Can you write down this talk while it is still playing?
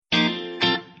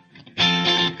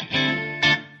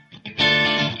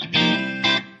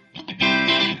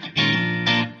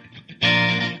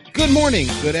Good morning,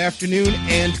 good afternoon,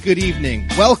 and good evening.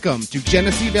 Welcome to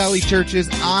Genesee Valley Church's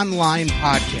online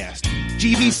podcast.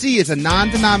 GVC is a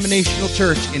non-denominational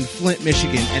church in Flint,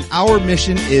 Michigan, and our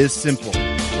mission is simple: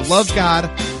 to love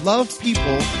God, love people,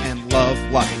 and love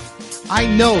life. I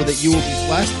know that you will be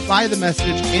blessed by the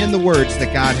message and the words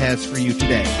that God has for you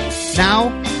today. Now,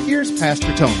 here's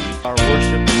Pastor Tony. Our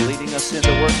worship, leading us into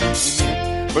worship. Amen.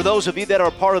 For those of you that are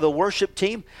a part of the worship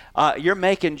team, you're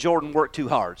making Jordan work too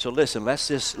hard. So listen,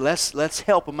 let's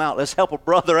help him out. Let's help a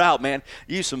brother out, man.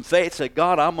 Use some faith. Say,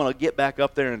 God, I'm going to get back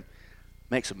up there and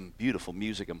make some beautiful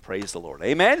music and praise the Lord.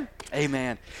 Amen?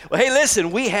 Amen. Well, hey,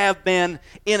 listen, we have been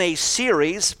in a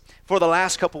series for the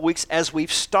last couple weeks as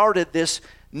we've started this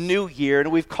new year,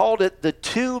 and we've called it the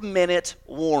 2-minute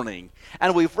warning.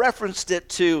 And we've referenced it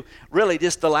to really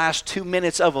just the last 2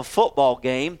 minutes of a football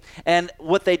game. And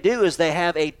what they do is they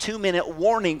have a 2-minute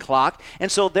warning clock. And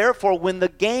so therefore, when the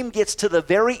game gets to the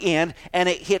very end and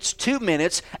it hits 2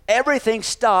 minutes, everything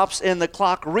stops and the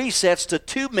clock resets to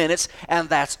 2 minutes, and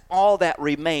that's all that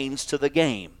remains to the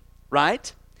game,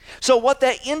 right? So what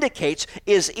that indicates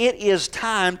is it is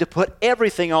time to put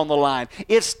everything on the line.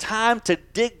 It's time to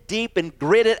dig deep and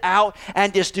grit it out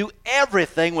and just do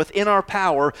everything within our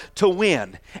power to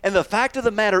win. And the fact of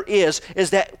the matter is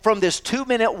that from this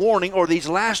 2-minute warning, or these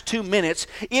last 2 minutes,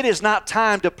 it is not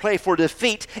time to play for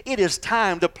defeat. It is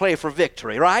time to play for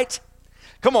victory, right?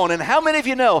 Come on, and how many of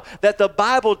you know that the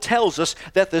Bible tells us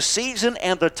that the season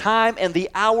and the time and the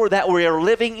hour that we are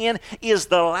living in is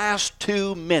the last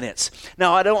 2 minutes?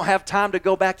 Now, I don't have time to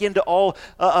go back into all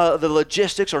the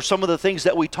logistics or some of the things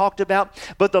that we talked about,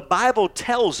 but the Bible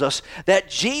tells us that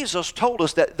Jesus told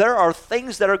us that there are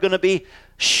things that are going to be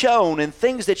shown and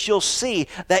things that you'll see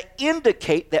that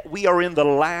indicate that we are in the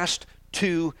last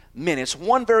 2 minutes.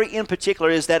 One very in particular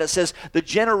is that it says the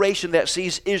generation that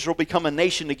sees Israel become a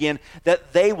nation again,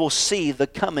 that they will see the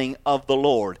coming of the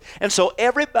Lord. And so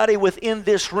everybody within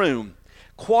this room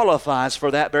qualifies for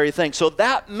that very thing. So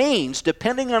that means,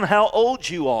 depending on how old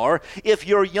you are, if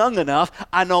you're young enough,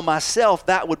 I know myself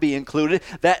that would be included,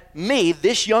 that me,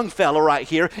 this young fella right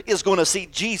here, is going to see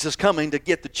Jesus coming to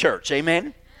get the church.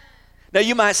 Amen? Now,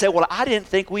 you might say, well, I didn't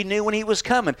think we knew when he was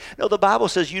coming. No, the Bible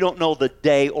says you don't know the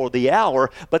day or the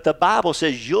hour, but the Bible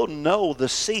says you'll know the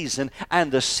season, and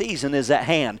the season is at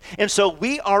hand. And so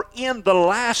we are in the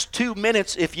last 2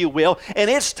 minutes, if you will, and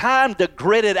it's time to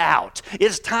grit it out.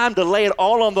 It's time to lay it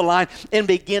all on the line and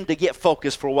begin to get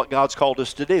focused for what God's called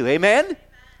us to do. Amen?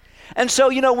 And so,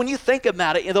 you know, when you think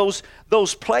about it,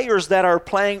 those players that are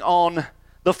playing on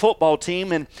the football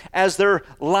team, and as they're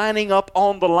lining up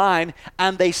on the line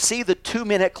and they see the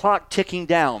 2-minute clock ticking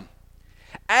down,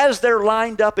 as they're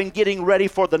lined up and getting ready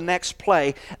for the next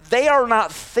play, they are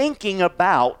not thinking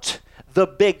about the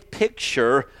big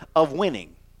picture of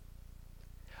winning.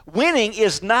 Winning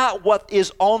is not what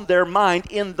is on their mind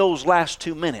in those last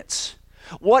 2 minutes.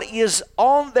 What is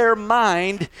on their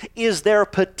mind is their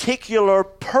particular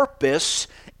purpose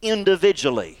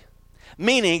individually.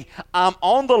 Meaning, I'm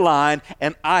on the line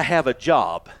and I have a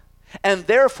job. And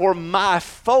therefore, my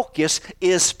focus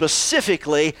is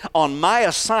specifically on my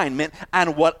assignment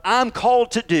and what I'm called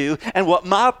to do and what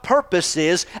my purpose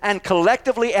is. And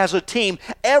collectively as a team,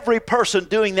 every person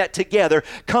doing that together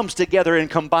comes together and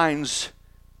combines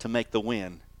to make the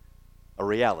win a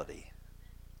reality.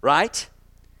 Right?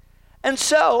 And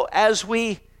so, as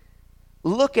we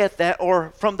look at that,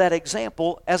 or from that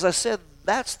example, as I said,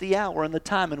 that's the hour and the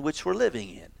time in which we're living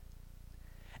in.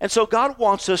 And so God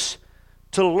wants us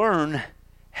to learn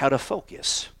how to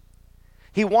focus.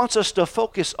 He wants us to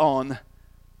focus on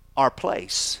our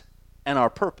place and our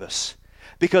purpose,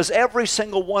 because every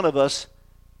single one of us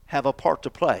have a part to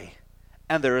play,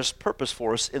 and there is purpose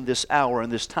for us in this hour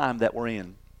and this time that we're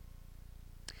in.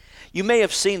 You may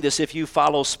have seen this if you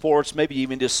follow sports, maybe you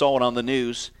even just saw it on the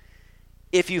news.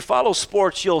 If you follow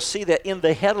sports, you'll see that in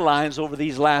the headlines over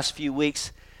these last few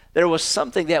weeks, there was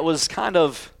something that was kind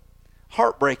of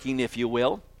heartbreaking, if you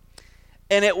will.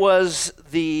 And it was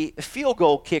the field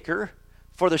goal kicker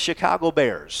for the Chicago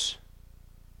Bears.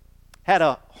 Had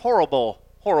a horrible,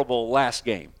 horrible last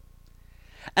game.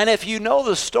 And if you know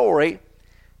the story,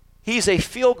 he's a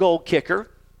field goal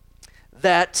kicker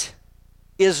that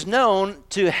is known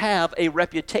to have a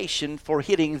reputation for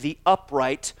hitting the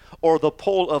upright or the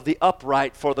pole of the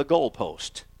upright for the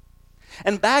goalpost.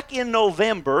 And back in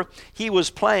November, they were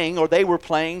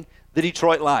playing the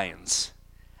Detroit Lions.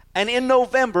 And in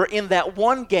November, in that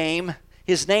one game,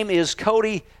 his name is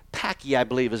Cody Packey, I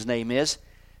believe his name is.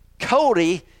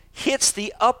 Cody hits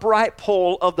the upright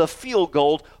pole of the field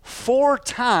goal 4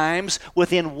 times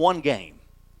within one game.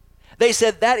 They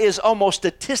said that is almost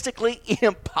statistically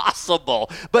impossible.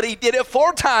 But he did it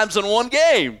 4 times in one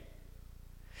game.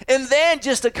 And then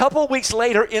just a couple weeks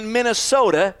later in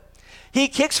Minnesota, he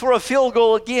kicks for a field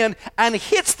goal again and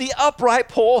hits the upright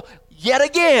pole yet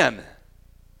again.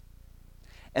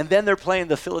 And then they're playing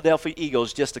the Philadelphia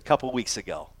Eagles just a couple weeks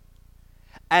ago.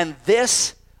 And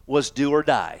this was do or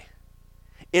die.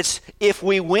 It's if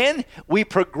we win, we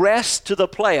progress to the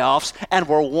playoffs, and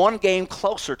we're one game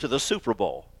closer to the Super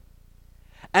Bowl.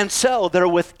 And so they're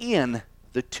within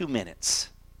the 2 minutes.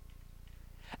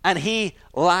 And he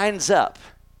lines up,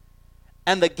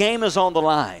 and the game is on the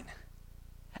line.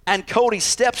 And Cody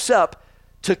steps up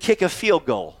to kick a field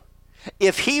goal.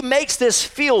 If he makes this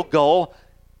field goal,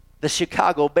 the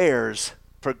Chicago Bears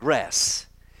progress.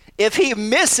 If he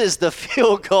misses the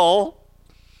field goal,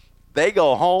 they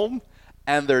go home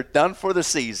and they're done for the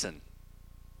season.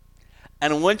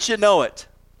 And once you know it,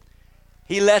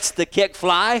 he lets the kick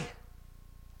fly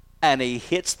and he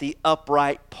hits the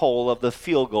upright pole of the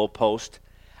field goal post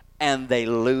and they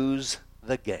lose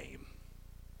the game.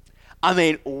 I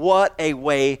mean, what a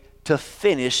way to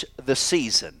finish the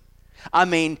season. I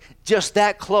mean, just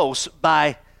that close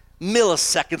by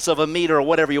milliseconds of a meter or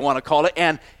whatever you want to call it,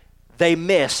 and they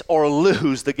miss or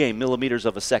lose the game. Millimeters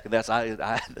of a second, that's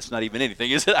not even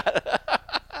anything, is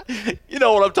it? You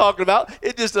know what I'm talking about.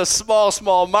 It's just a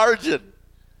small margin.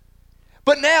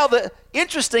 But now the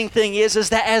interesting thing is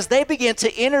that as they begin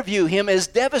to interview him, as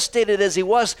devastated as he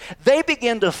was, they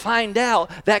begin to find out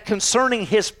that concerning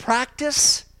his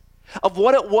practice of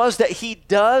what it was that he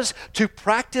does to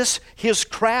practice his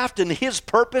craft and his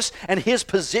purpose and his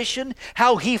position,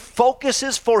 how he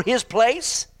focuses for his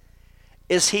place,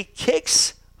 is he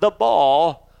kicks the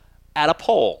ball at a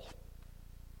pole.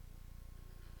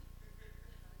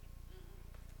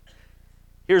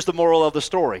 Here's the moral of the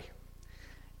story.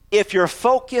 If your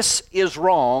focus is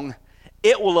wrong,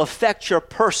 it will affect your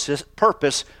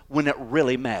purpose when it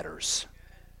really matters.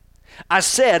 I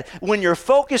said, when your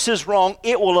focus is wrong,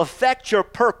 it will affect your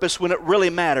purpose when it really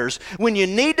matters. When you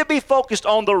need to be focused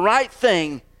on the right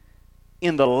thing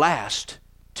in the last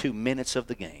 2 minutes of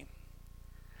the game.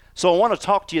 So I want to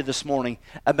talk to you this morning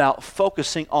about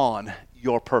focusing on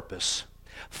your purpose.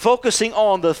 Focusing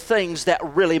on the things that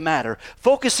really matter.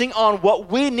 Focusing on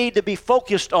what we need to be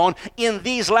focused on in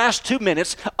these last 2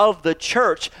 minutes of the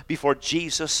church before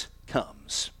Jesus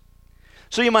comes.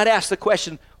 So you might ask the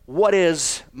question, what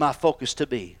is my focus to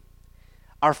be?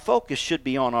 Our focus should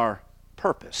be on our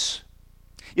purpose.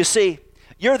 You see,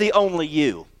 you're the only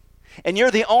you. And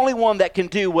you're the only one that can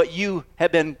do what you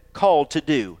have been called to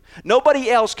do.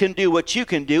 Nobody else can do what you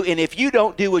can do. And if you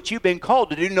don't do what you've been called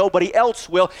to do, nobody else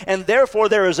will. And therefore,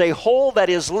 there is a hole that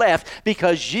is left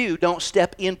because you don't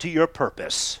step into your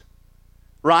purpose.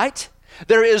 Right?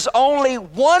 There is only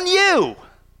one you.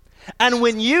 And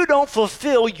when you don't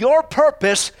fulfill your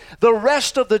purpose, the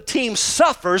rest of the team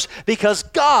suffers because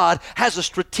God has a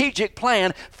strategic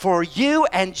plan for you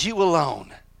and you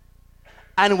alone.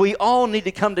 And we all need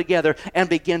to come together and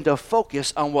begin to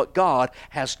focus on what God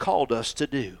has called us to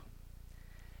do.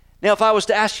 Now, if I was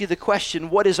to ask you the question,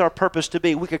 what is our purpose to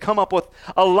be? We could come up with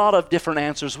a lot of different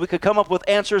answers. We could come up with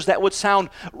answers that would sound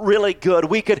really good.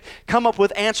 We could come up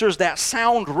with answers that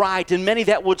sound right and many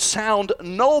that would sound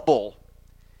noble.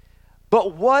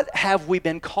 But what have we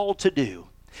been called to do?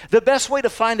 The best way to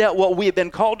find out what we have been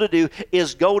called to do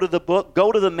is go to the book,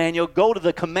 go to the manual, go to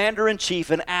the commander-in-chief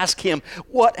and ask him,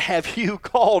 what have you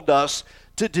called us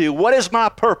to do? What is my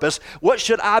purpose? What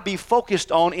should I be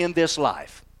focused on in this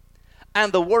life?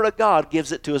 And the Word of God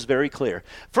gives it to us very clear.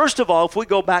 First of all, if we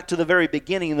go back to the very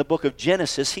beginning in the book of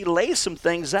Genesis, he lays some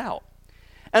things out.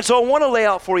 And so I want to lay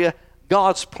out for you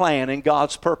God's plan and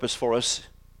God's purpose for us,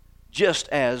 just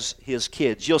as his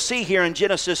kids. You'll see here in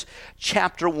Genesis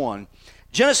chapter 1.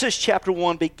 Genesis chapter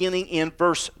 1, beginning in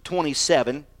verse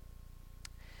 27,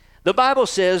 the Bible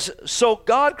says, "So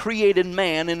God created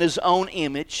man in his own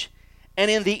image, and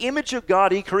in the image of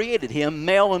God he created him,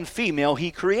 male and female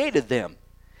he created them.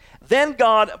 Then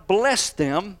God blessed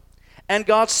them, and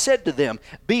God said to them,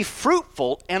 'Be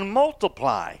fruitful and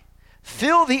multiply,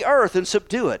 fill the earth and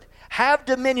subdue it. Have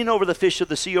dominion over the fish of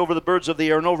the sea, over the birds of the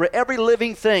air, and over every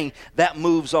living thing that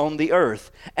moves on the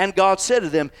earth.' And God said to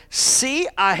them, 'See,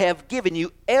 I have given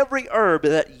you every herb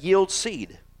that yields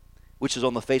seed, which is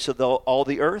on the face of all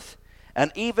the earth,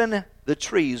 and even the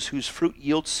trees whose fruit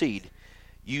yields seed,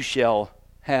 you shall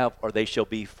have, or they shall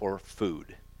be for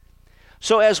food.'"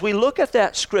 So as we look at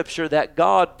that scripture that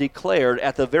God declared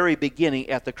at the very beginning,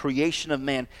 at the creation of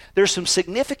man, there's some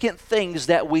significant things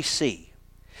that we see.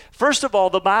 First of all,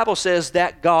 the Bible says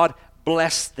that God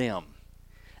blessed them.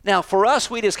 Now, for us,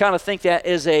 we just kind of think that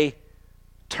is a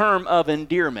term of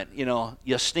endearment. You know,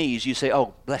 you sneeze, you say,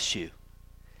 oh, bless you.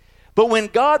 But when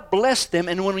God blessed them,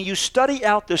 and when you study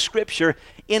out the scripture,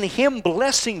 in him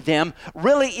blessing them,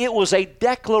 really it was a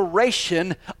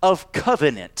declaration of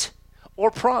covenant or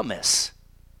promise.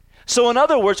 So in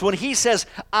other words, when he says,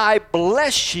 I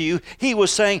bless you, he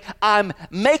was saying, I'm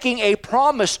making a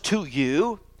promise to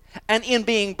you. And in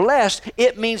being blessed,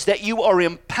 it means that you are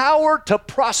empowered to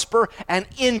prosper and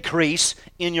increase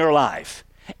in your life.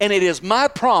 And it is my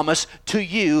promise to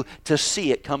you to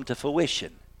see it come to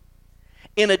fruition.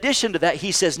 In addition to that,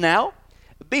 he says, now,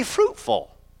 be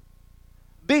fruitful.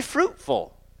 Be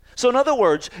fruitful. So in other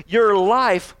words, your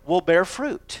life will bear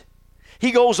fruit.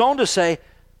 He goes on to say,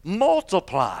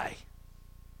 multiply.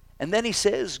 And then he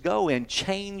says, go and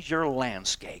change your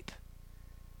landscape.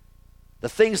 The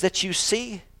things that you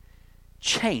see,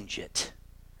 change it.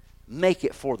 Make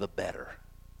it for the better.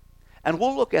 And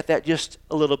we'll look at that just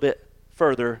a little bit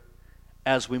further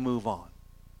as we move on.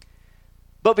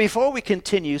 But before we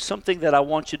continue, something that I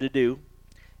want you to do,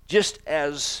 just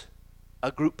as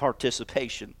a group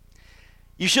participation,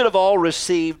 you should have all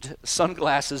received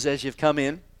sunglasses as you've come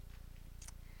in.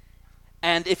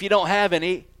 And if you don't have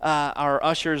any, our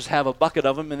ushers have a bucket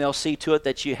of them, and they'll see to it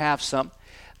that you have some.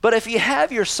 But if you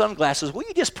have your sunglasses, will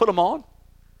you just put them on?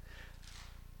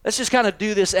 Let's just kind of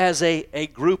do this as a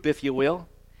group, if you will.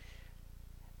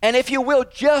 And if you will,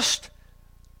 just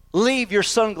leave your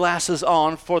sunglasses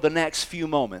on for the next few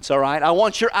moments, all right? I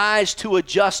want your eyes to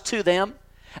adjust to them,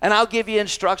 and I'll give you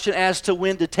instruction as to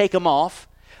when to take them off.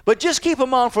 But just keep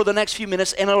them on for the next few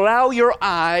minutes and allow your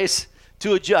eyes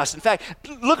to adjust. In fact,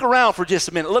 look around for just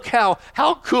a minute. Look how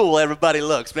cool everybody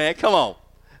looks, man. Come on.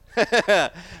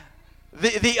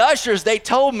 The ushers, they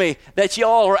told me that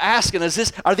y'all were asking,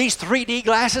 are these 3D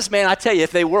glasses? Man, I tell you,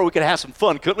 if they were, we could have some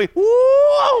fun, couldn't we?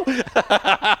 Whoa!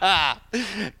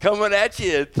 Coming at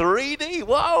you in 3D.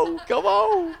 Whoa, come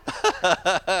on.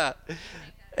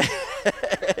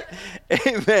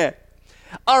 Amen.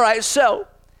 All right, so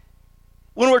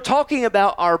when we're talking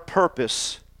about our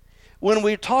purpose, when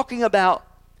we're talking about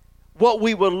what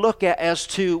we would look at as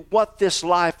to what this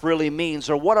life really means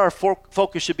or what our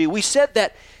focus should be, we said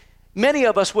that many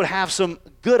of us would have some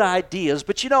good ideas,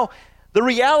 but you know, the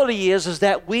reality is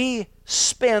that we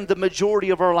spend the majority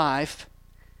of our life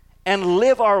and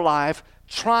live our life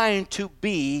trying to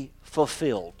be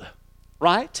fulfilled,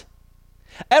 right?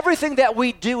 Everything that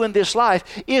we do in this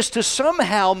life is to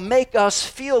somehow make us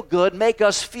feel good, make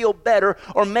us feel better,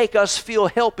 or make us feel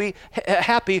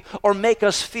happy, or make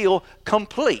us feel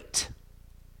complete.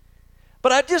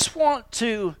 But I just want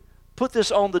to put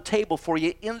this on the table for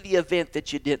you in the event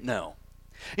that you didn't know.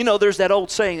 You know, there's that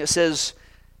old saying that says,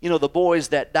 you know, the boys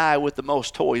that die with the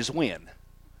most toys win,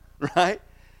 right?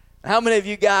 How many of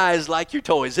you guys like your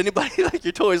toys? Anybody like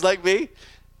your toys like me?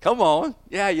 Come on.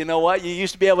 Yeah, you know what? You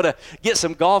used to be able to get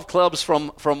some golf clubs from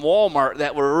Walmart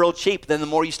that were real cheap. Then the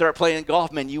more you start playing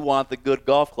golf, man, you want the good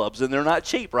golf clubs, and they're not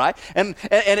cheap, right? And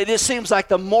it just seems like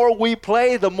the more we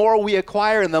play, the more we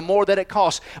acquire, and the more that it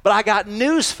costs. But I got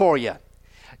news for you.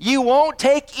 You won't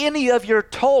take any of your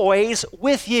toys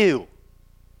with you.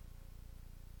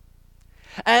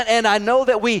 And I know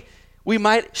that we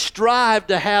might strive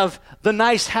to have the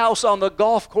nice house on the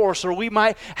golf course, or we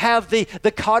might have the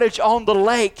cottage on the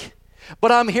lake.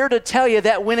 But I'm here to tell you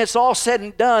that when it's all said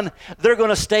and done, they're going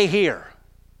to stay here,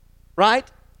 right?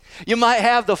 You might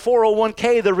have the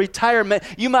 401k, the retirement.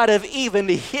 You might have even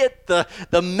hit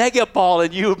the mega ball,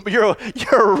 and you're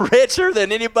richer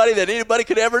than anybody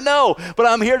could ever know. But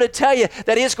I'm here to tell you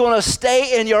that it's going to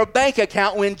stay in your bank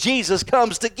account when Jesus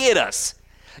comes to get us.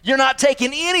 You're not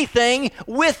taking anything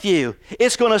with you.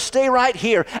 It's going to stay right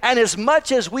here. And as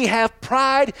much as we have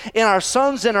pride in our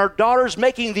sons and our daughters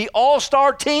making the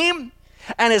all-star team,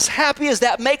 and as happy as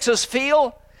that makes us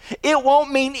feel, it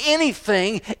won't mean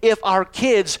anything if our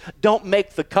kids don't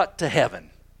make the cut to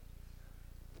heaven.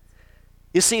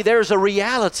 You see, there's a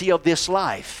reality of this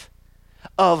life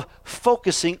of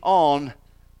focusing on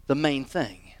the main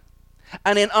thing.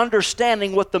 And in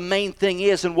understanding what the main thing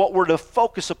is and what we're to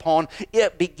focus upon,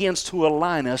 it begins to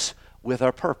align us with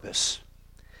our purpose.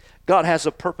 God has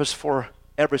a purpose for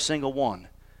every single one.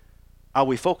 Are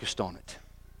we focused on it?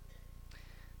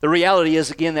 The reality is,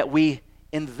 again, that we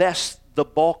invest the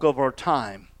bulk of our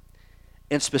time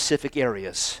in specific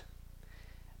areas.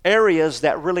 Areas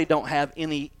that really don't have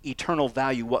any eternal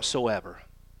value whatsoever.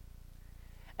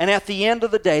 And at the end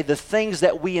of the day, the things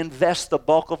that we invest the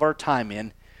bulk of our time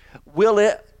in, will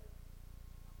it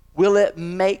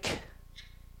make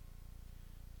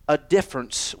a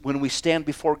difference when we stand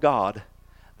before God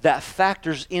that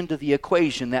factors into the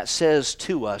equation that says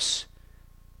to us,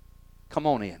 come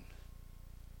on in.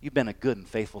 you've been a good and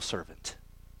faithful servant?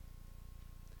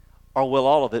 Or will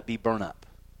all of it be burned up?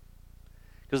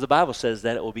 Because the Bible says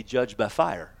that it will be judged by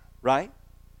fire, right?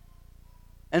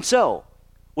 And so,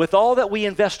 with all that we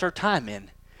invest our time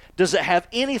in, does it have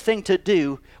anything to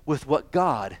do with what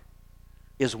God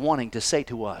is wanting to say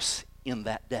to us in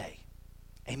that day?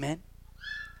 Amen?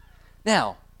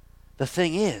 Now, the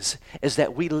thing is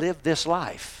that we live this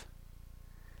life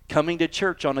coming to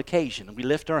church on occasion. We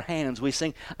lift our hands. We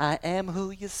sing, I am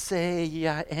who you say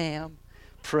I am.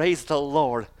 Praise the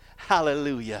Lord.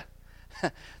 Hallelujah.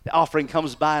 The offering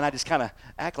comes by and I just kind of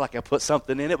act like I put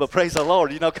something in it, but praise the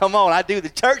Lord. Come on, I do the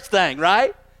church thing,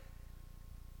 right?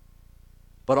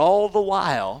 But all the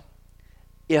while,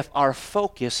 if our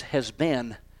focus has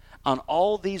been on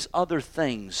all these other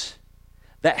things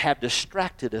that have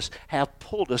distracted us, have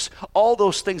pulled us, all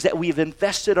those things that we've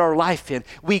invested our life in,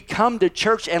 we come to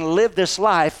church and live this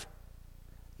life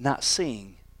not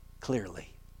seeing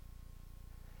clearly.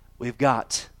 We've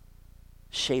got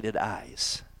shaded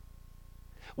eyes.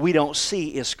 We don't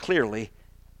see as clearly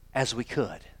as we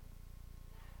could.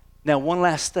 Now, one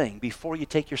last thing before you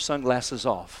take your sunglasses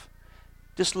off.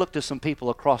 Just look to some people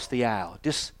across the aisle.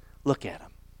 Just look at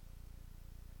them.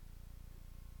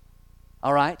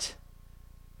 All right?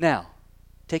 Now,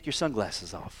 take your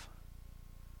sunglasses off.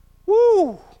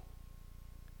 Woo!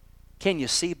 Can you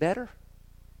see better?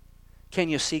 Can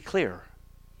you see clearer?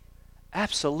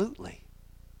 Absolutely.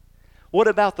 What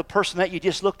about the person that you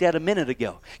just looked at a minute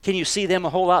ago? Can you see them a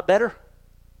whole lot better?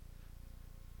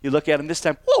 You look at them this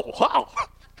time, whoa, wow.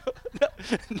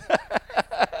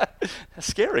 That's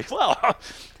scary. Wow.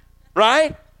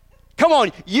 Right? Come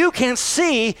on, you can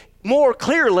see more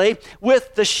clearly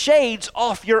with the shades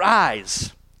off your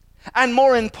eyes. And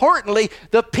more importantly,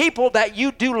 the people that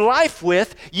you do life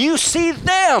with, you see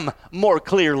them more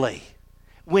clearly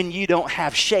when you don't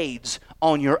have shades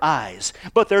on your eyes.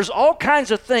 But there's all kinds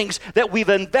of things that we've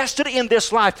invested in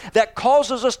this life that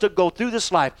causes us to go through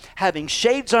this life having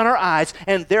shades on our eyes,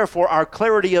 and therefore our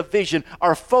clarity of vision,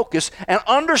 our focus, and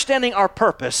understanding our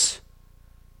purpose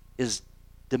is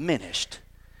diminished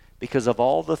because of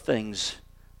all the things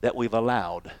that we've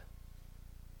allowed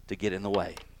to get in the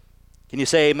way. Can you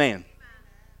say amen?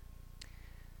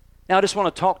 Now I just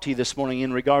want to talk to you this morning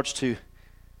in regards to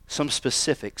some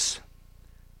specifics.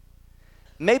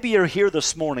 Maybe you're here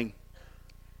this morning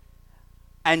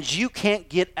and you can't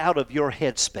get out of your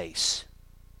headspace.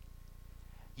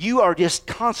 You are just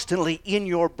constantly in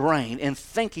your brain and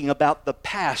thinking about the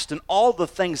past and all the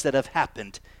things that have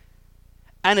happened.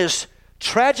 And as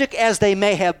tragic as they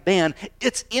may have been,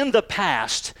 it's in the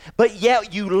past, but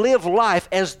yet you live life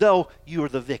as though you're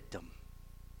the victim.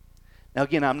 Now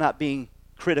again, I'm not being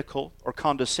critical or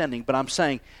condescending, but I'm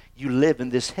saying you live in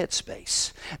this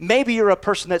headspace. Maybe you're a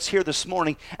person that's here this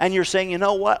morning and you're saying, you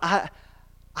know what,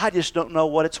 I just don't know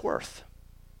what it's worth.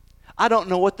 I don't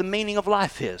know what the meaning of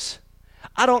life is.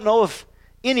 I don't know if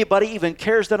anybody even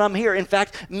cares that I'm here. In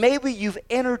fact, maybe you've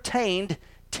entertained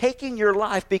taking your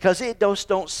life because it just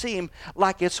don't seem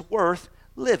like it's worth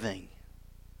living.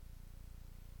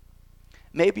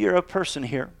 Maybe you're a person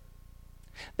here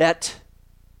that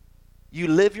you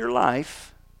live your life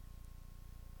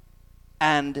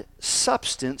and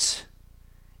substance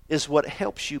is what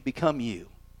helps you become you.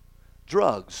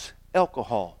 Drugs,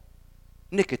 alcohol,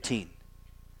 nicotine,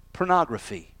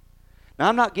 pornography. Now,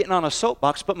 I'm not getting on a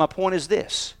soapbox, but my point is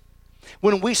this.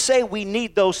 When we say we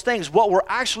need those things, what we're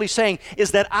actually saying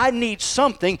is that I need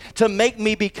something to make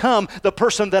me become the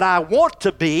person that I want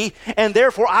to be, and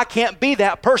therefore I can't be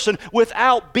that person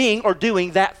without being or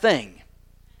doing that thing.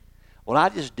 Well, I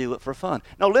just do it for fun.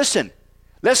 No, listen.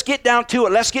 Let's get down to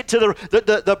it. Let's get to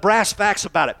the brass facts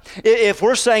about it. If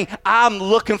we're saying, I'm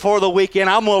looking for the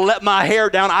weekend, I'm going to let my hair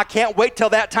down, I can't wait till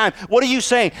that time. What are you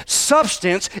saying?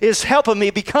 Substance is helping me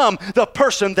become the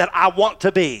person that I want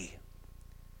to be.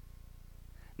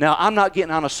 Now, I'm not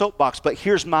getting on a soapbox, but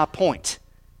here's my point.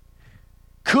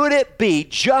 Could it be,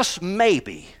 just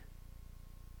maybe,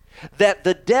 that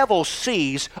the devil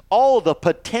sees all the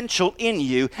potential in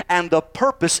you and the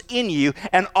purpose in you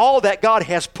and all that God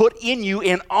has put in you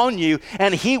and on you,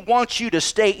 and he wants you to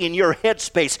stay in your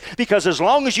headspace? Because as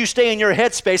long as you stay in your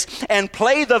headspace and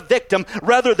play the victim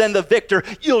rather than the victor,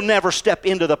 you'll never step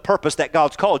into the purpose that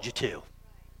God's called you to.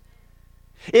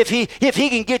 If he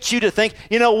can get you to think,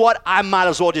 you know what, I might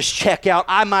as well just check out,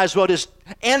 I might as well just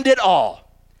end it all.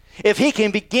 If he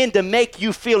can begin to make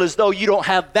you feel as though you don't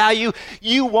have value,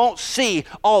 you won't see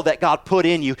all that God put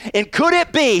in you. And could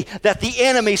it be that the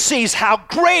enemy sees how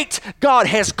great God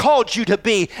has called you to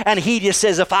be, and he just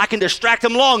says, if I can distract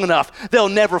them long enough, they'll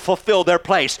never fulfill their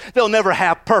place. They'll never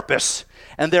have purpose,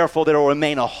 and therefore there will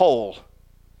remain a hole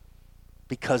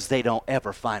because they don't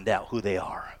ever find out who they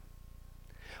are.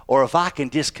 Or if I can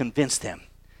just convince them,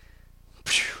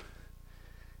 phew,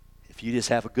 if you just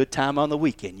have a good time on the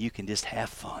weekend, you can just have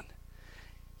fun.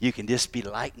 You can just be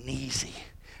light and easy.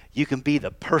 You can be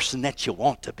the person that you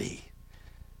want to be.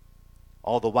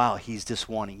 All the while, he's just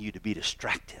wanting you to be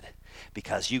distracted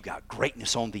because you got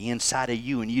greatness on the inside of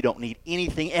you and you don't need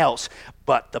anything else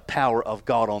but the power of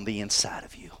God on the inside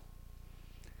of you.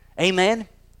 Amen?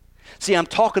 See, I'm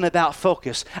talking about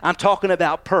focus. I'm talking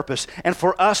about purpose. And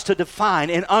for us to define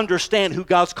and understand who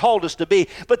God's called us to be.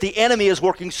 But the enemy is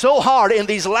working so hard in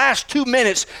these last 2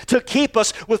 minutes to keep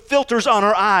us with filters on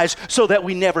our eyes so that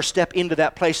we never step into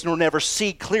that place and we'll never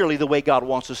see clearly the way God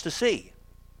wants us to see.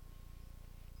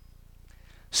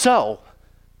 So,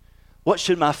 what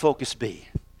should my focus be?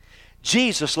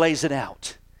 Jesus lays it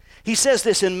out. He says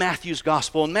this in Matthew's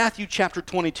gospel, in Matthew chapter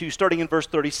 22, starting in verse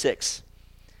 36.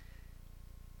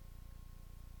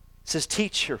 It says,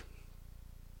 "Teacher,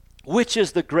 which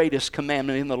is the greatest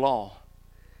commandment in the law?"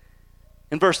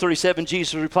 In verse 37,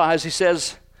 Jesus replies, he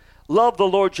says, "Love the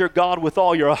Lord your God with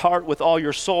all your heart, with all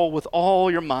your soul, with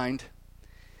all your mind."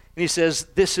 And he says,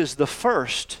 "This is the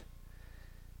first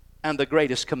and the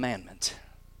greatest commandment."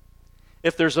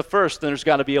 If there's a first, then there's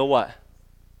got to be a what?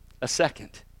 A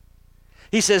second.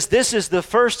 He says, this is the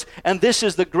first and this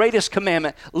is the greatest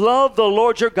commandment. Love the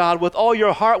Lord your God with all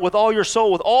your heart, with all your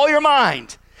soul, with all your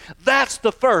mind. That's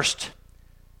the first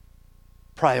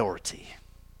priority.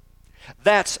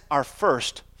 That's our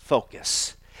first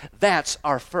focus. That's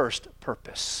our first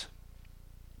purpose.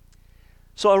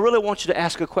 So I really want you to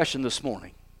ask a question this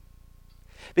morning,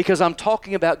 because I'm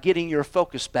talking about getting your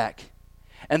focus back.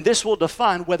 And this will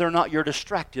define whether or not you're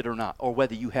distracted or not, or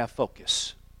whether you have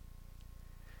focus.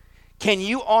 Can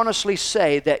you honestly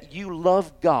say that you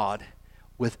love God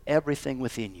with everything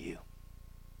within you?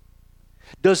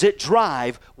 Does it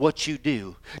drive what you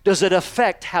do? Does it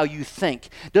affect how you think?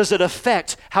 Does it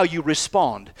affect how you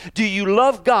respond? Do you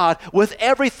love God with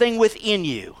everything within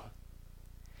you?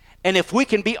 And if we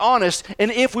can be honest,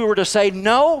 and if we were to say,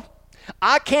 no,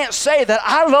 I can't say that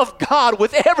I love God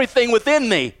with everything within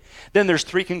me, then there's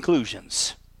 3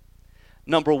 conclusions.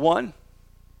 Number 1,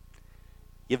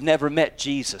 you've never met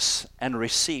Jesus and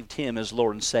received him as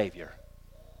Lord and Savior.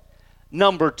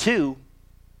 Number 2,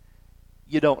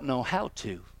 you don't know how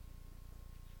to.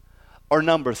 Or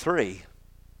number 3,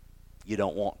 you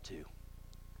don't want to.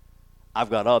 I've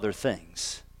got other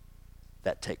things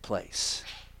that take place.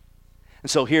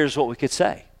 And so here's what we could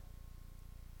say.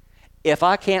 If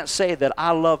I can't say that I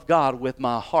love God with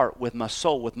my heart, with my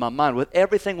soul, with my mind, with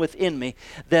everything within me,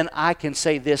 then I can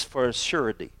say this for a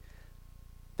surety.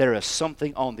 There is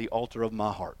something on the altar of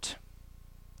my heart.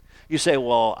 You say,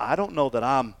 well, I don't know that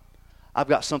I've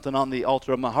got something on the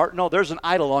altar of my heart. No, there's an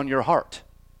idol on your heart.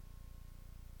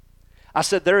 I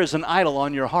said there is an idol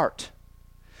on your heart.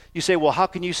 You say, well, how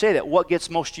can you say that? What gets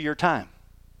most of your time?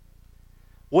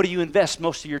 What do you invest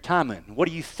most of your time in? What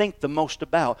do you think the most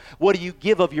about? What do you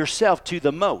give of yourself to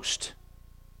the most?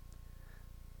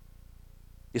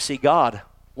 You see, God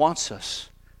wants us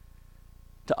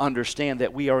to understand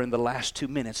that we are in the last 2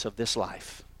 minutes of this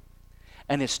life.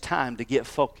 And it's time to get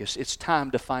focused. It's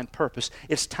time to find purpose.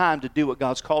 It's time to do what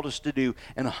God's called us to do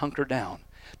and hunker down,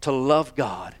 to love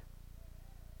God.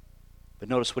 But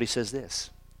notice what he says this.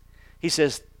 He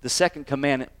says the second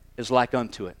commandment is like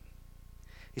unto it.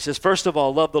 He says, first of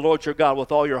all, love the Lord your God with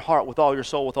all your heart, with all your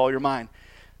soul, with all your mind.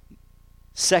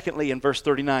 Secondly, in verse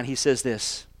 39, he says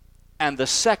this, and the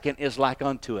second is like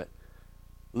unto it.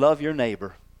 Love your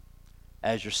neighbor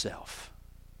as yourself.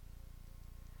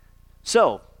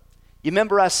 So, you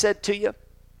remember I said to you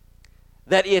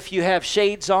that if you have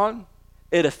shades on,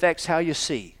 it affects how you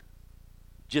see,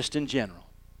 just in general.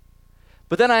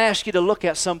 But then I asked you to look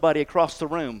at somebody across the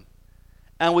room,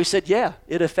 and we said, yeah,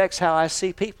 it affects how I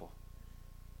see people.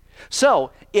 So,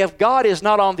 if God is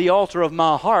not on the altar of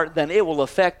my heart, then it will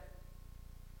affect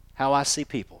how I see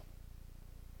people.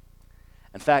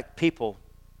 In fact, people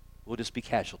will just be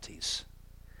casualties.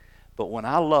 But when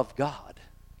I love God,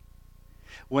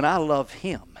 when I love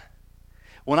him,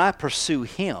 when I pursue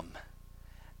him,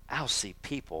 I'll see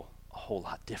people a whole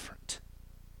lot different.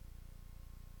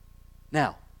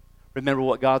 Now, remember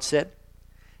what God said?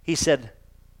 He said,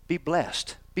 be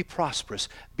blessed, be prosperous,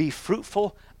 be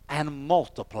fruitful, and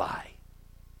multiply.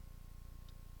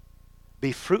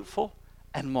 Be fruitful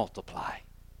and multiply.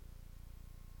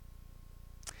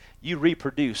 You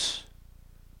reproduce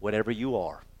whatever you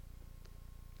are.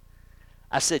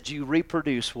 I said you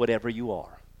reproduce whatever you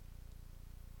are.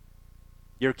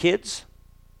 Your kids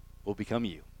will become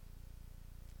you.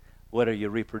 What are you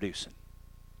reproducing?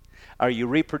 Are you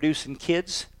reproducing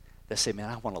kids that say, man,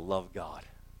 I want to love God.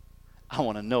 I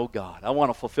want to know God. I want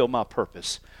to fulfill my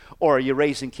purpose. Or are you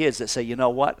raising kids that say, you know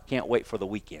what? Can't wait for the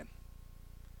weekend,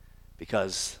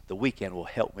 because the weekend will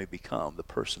help me become the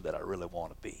person that I really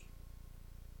want to be.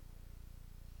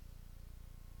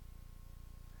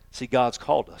 See, God's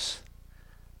called us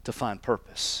to find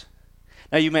purpose.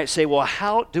 Now you might say, well,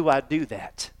 how do I do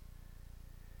that?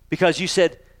 Because you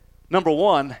said, number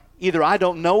one, either I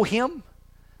don't know him,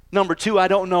 number two, I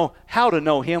don't know how to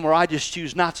know him, or I just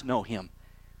choose not to know him.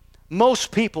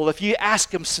 Most people, if you ask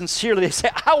them sincerely, they say,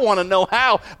 I want to know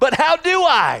how, but how do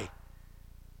I?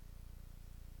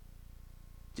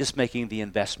 Just making the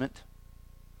investment.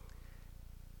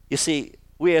 You see,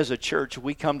 we as a church,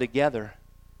 we come together,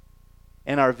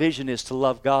 and our vision is to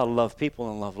love God, love people,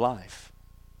 and love life.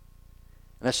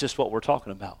 And that's just what we're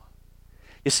talking about.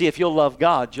 You see, if you'll love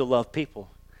God, you'll love people.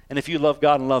 And if you love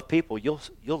God and love people, you'll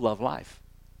love life.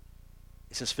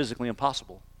 It's just physically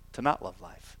impossible to not love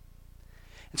life.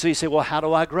 And so you say, well, how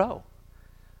do I grow?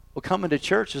 Well, coming to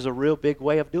church is a real big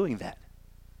way of doing that.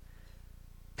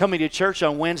 Coming to church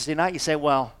on Wednesday night, you say,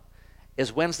 well,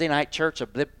 is Wednesday night church a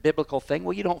biblical thing?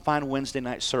 Well, you don't find Wednesday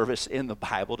night service in the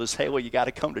Bible to say, well, you got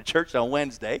to come to church on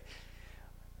Wednesday.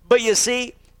 But you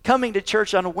see, coming to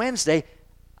church on a Wednesday,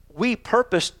 we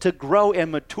purpose to grow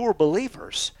and mature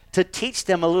believers, to teach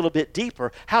them a little bit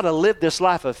deeper how to live this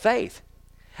life of faith.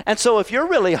 And so if you're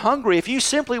really hungry, if you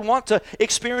simply want to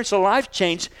experience a life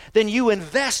change, then you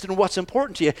invest in what's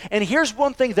important to you. And here's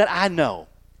one thing that I know,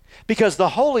 because the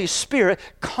Holy Spirit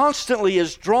constantly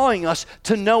is drawing us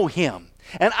to know him.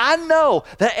 And I know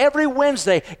that every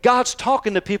Wednesday, God's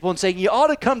talking to people and saying, you ought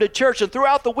to come to church. And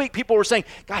throughout the week, people were saying,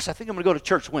 gosh, I think I'm going to go to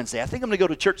church Wednesday. I think I'm going to go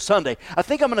to church Sunday. I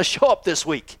think I'm going to show up this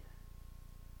week.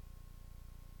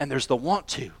 And there's the want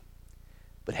to.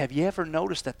 But have you ever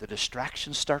noticed that the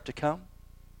distractions start to come?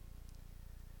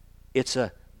 It's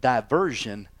a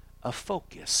diversion of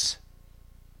focus.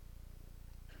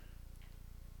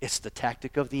 It's the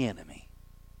tactic of the enemy.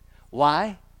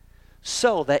 Why?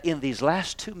 So that in these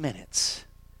last 2 minutes,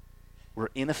 we're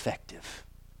ineffective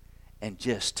and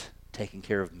just taking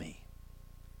care of me,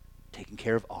 taking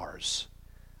care of ours,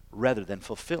 rather than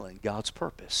fulfilling God's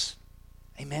purpose.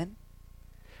 Amen?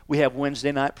 We have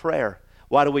Wednesday night prayer.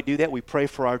 Why do we do that? We pray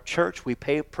for our church. We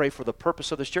pray for the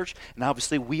purpose of this church. And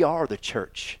obviously, we are the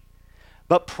church.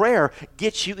 But prayer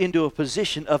gets you into a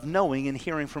position of knowing and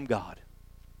hearing from God.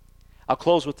 I'll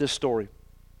close with this story.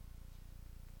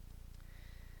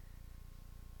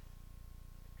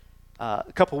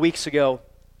 A couple weeks ago,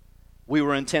 we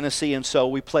were in Tennessee, and so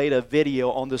we played a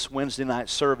video on this Wednesday night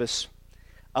service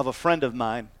of a friend of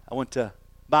mine. I went to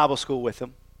Bible school with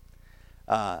him.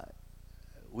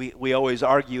 We always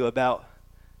argue about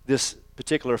this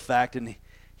particular fact, and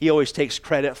he always takes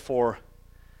credit for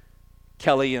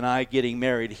Kelly and I getting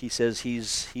married. He says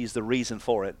he's the reason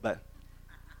for it, but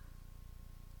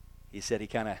he said he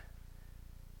kind of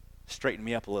straightened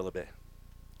me up a little bit.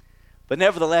 But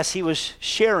nevertheless, he was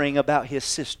sharing about his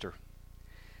sister.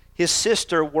 His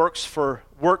sister worked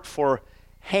for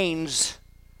Hanes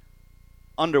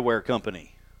Underwear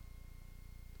Company,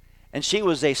 and she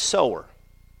was a sewer.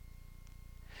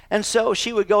 And so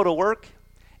she would go to work,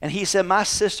 and he said, my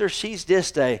sister, she's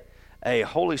just a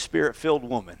Holy Spirit-filled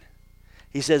woman.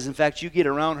 He says, in fact, you get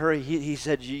around her, he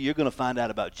said, you're going to find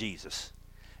out about Jesus.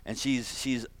 And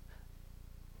she's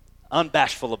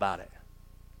unbashful about it.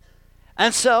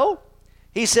 And so,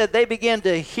 he said they began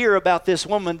to hear about this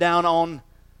woman down on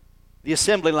the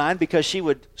assembly line because she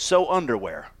would sew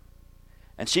underwear.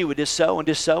 And she would just sew and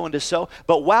just sew and just sew.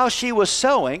 But while she was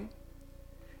sewing,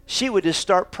 she would just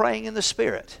start praying in the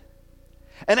Spirit.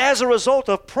 And as a result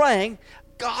of praying,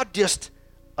 God just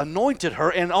anointed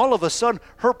her, and all of a sudden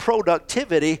her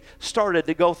productivity started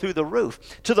to go through the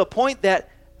roof, to the point that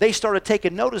they started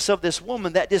taking notice of this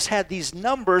woman that just had these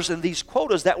numbers and these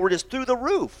quotas that were just through the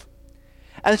roof.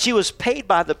 And she was paid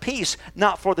by the piece,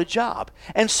 not for the job.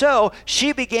 And so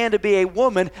she began to be a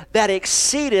woman that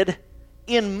exceeded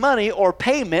in money or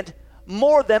payment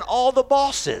more than all the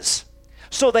bosses.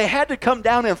 So they had to come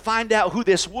down and find out who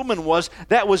this woman was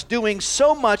that was doing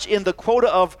so much in the quota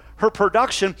of her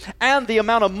production and the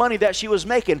amount of money that she was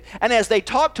making. And as they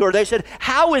talked to her, they said,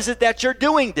 how is it that you're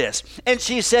doing this? And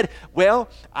she said, well,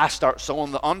 I start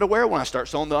sewing the underwear. When I start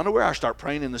sewing the underwear, I start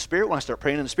praying in the Spirit. When I start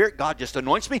praying in the Spirit, God just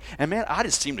anoints me. And man, I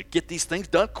just seem to get these things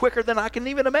done quicker than I can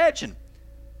even imagine.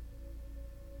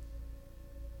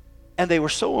 And they were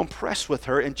so impressed with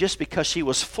her, and just because she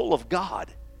was full of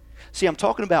God. See, I'm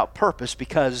talking about purpose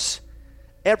because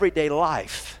everyday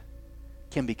life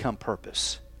can become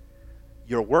purpose.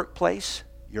 Your workplace,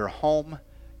 your home,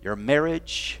 your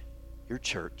marriage, your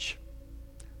church,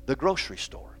 the grocery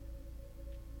store.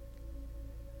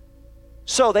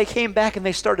 So they came back and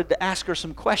they started to ask her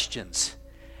some questions.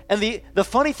 And the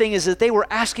funny thing is that they were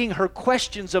asking her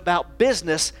questions about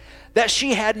business that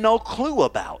she had no clue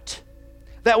about,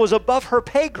 that was above her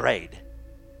pay grade.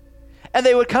 And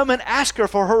they would come and ask her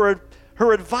for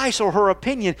her advice or her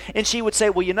opinion, and she would say,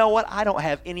 well, you know what? I don't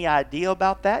have any idea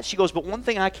about that. She goes, but one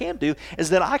thing I can do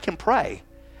is that I can pray,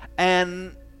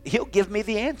 and he'll give me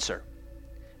the answer.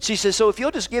 She says, so if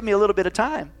you'll just give me a little bit of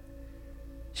time,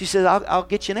 she says, I'll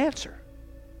get you an answer.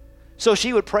 So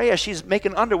she would pray as she's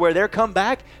making underwear there, come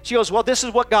back. She goes, well, this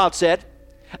is what God said.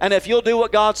 And if you'll do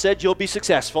what God said, you'll be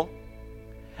successful.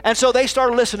 And so they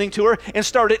started listening to her and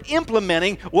started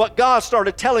implementing what God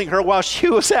started telling her while she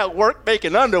was at work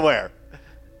making underwear.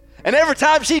 And every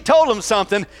time she told them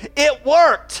something, it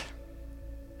worked.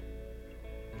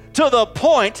 To the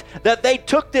point that they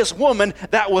took this woman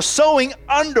that was sewing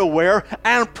underwear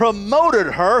and promoted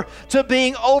her to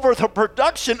being over the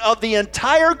production of the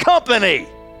entire company.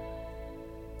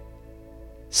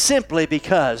 Simply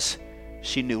because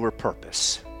she knew her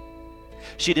purpose.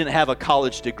 She didn't have a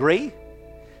college degree.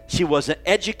 She wasn't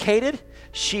educated.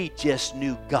 She just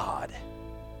knew God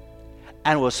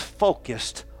and was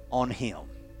focused on Him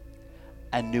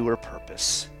and knew her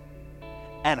purpose.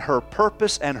 And her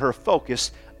purpose and her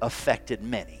focus affected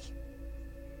many.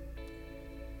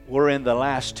 We're in the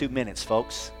last 2 minutes,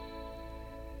 folks.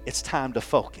 It's time to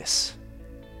focus.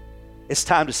 It's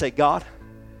time to say, God,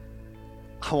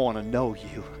 I want to know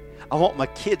you. I want my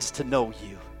kids to know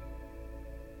you.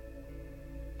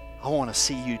 I want to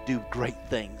see you do great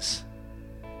things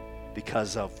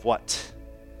because of what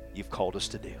you've called us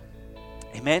to do.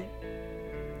 Amen?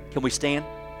 Can we stand?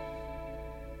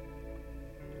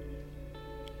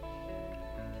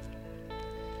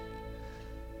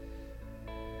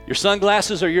 Your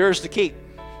sunglasses are yours to keep.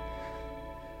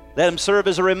 Let them serve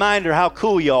as a reminder how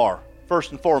cool you are, first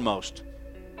and foremost.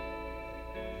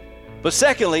 But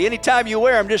secondly, anytime you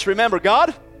wear them, just remember,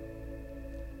 God,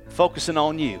 focusing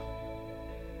on you.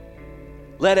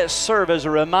 Let it serve as a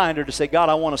reminder to say, God,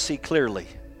 I want to see clearly.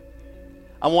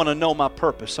 I want to know my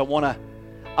purpose. I want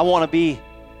to be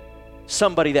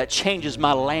somebody that changes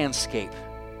my landscape.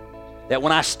 That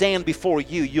when I stand before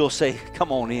you, you'll say,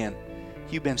 come on in.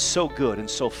 You've been so good and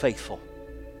so faithful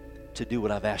to do what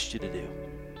I've asked you to do.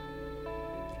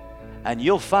 And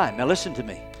you'll find, now listen to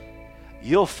me,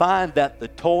 you'll find that the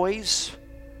toys,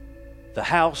 the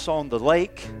house on the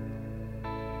lake,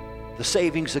 the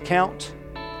savings account,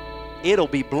 it'll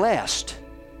be blessed.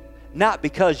 Not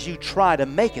because you try to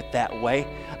make it that way,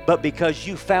 but because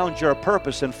you found your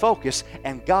purpose and focus,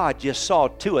 and God just saw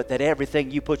to it that everything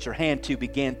you put your hand to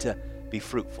began to be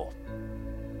fruitful.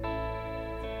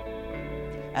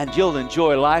 And you'll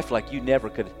enjoy life like you never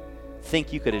could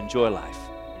think you could enjoy life.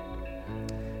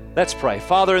 Let's pray.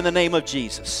 Father, in the name of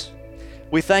Jesus,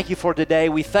 we thank you for today.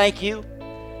 We thank you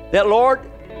that, Lord,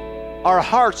 our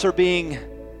hearts are being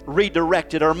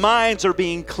redirected. Our minds are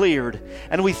being cleared.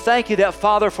 And we thank you that,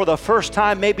 Father, for the first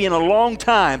time, maybe in a long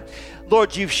time,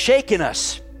 Lord, you've shaken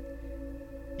us.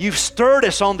 You've stirred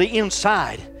us on the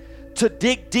inside to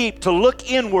dig deep, to look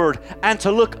inward and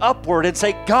to look upward and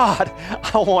say, God,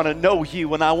 I want to know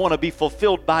you and I want to be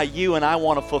fulfilled by you and I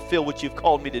want to fulfill what you've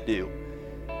called me to do.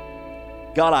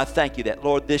 God, I thank you that,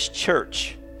 Lord, this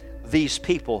church, these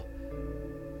people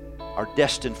are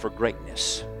destined for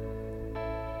greatness.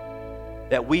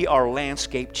 That we are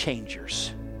landscape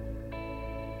changers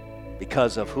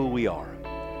because of who we are.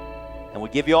 And we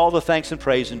give you all the thanks and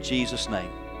praise in Jesus'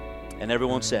 name. And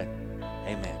everyone said,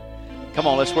 amen. Come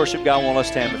on, let's worship God one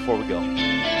last time before we go.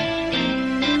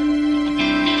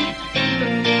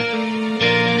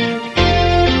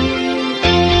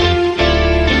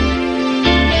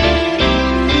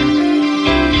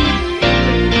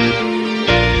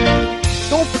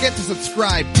 Don't forget to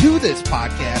subscribe to this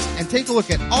podcast and take a look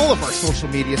at all of our social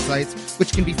media sites,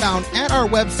 which can be found at our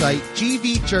website,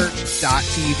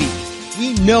 gvchurch.tv.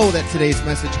 We know that today's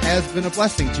message has been a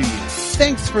blessing to you.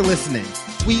 Thanks for listening.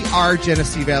 We are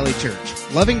Genesee Valley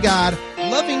Church, loving God,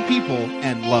 loving people,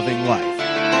 and loving life.